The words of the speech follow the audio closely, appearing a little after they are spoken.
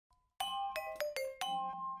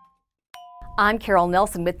I'm Carol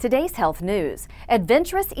Nelson with today's health news.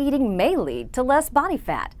 Adventurous eating may lead to less body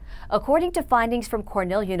fat. According to findings from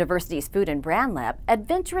Cornell University's Food and Brand Lab,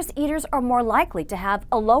 adventurous eaters are more likely to have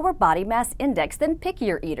a lower body mass index than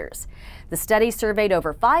pickier eaters. The study surveyed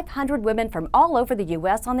over 500 women from all over the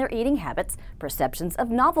U.S. on their eating habits, perceptions of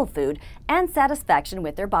novel food, and satisfaction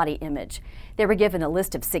with their body image. They were given a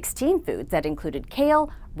list of 16 foods that included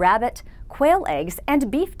kale, rabbit, quail eggs, and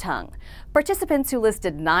beef tongue. Participants who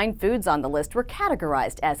listed 9 foods on the list were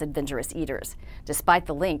categorized as adventurous eaters. Despite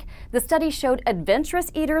the link, the study showed adventurous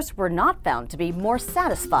eaters were not found to be more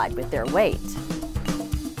satisfied with their weight.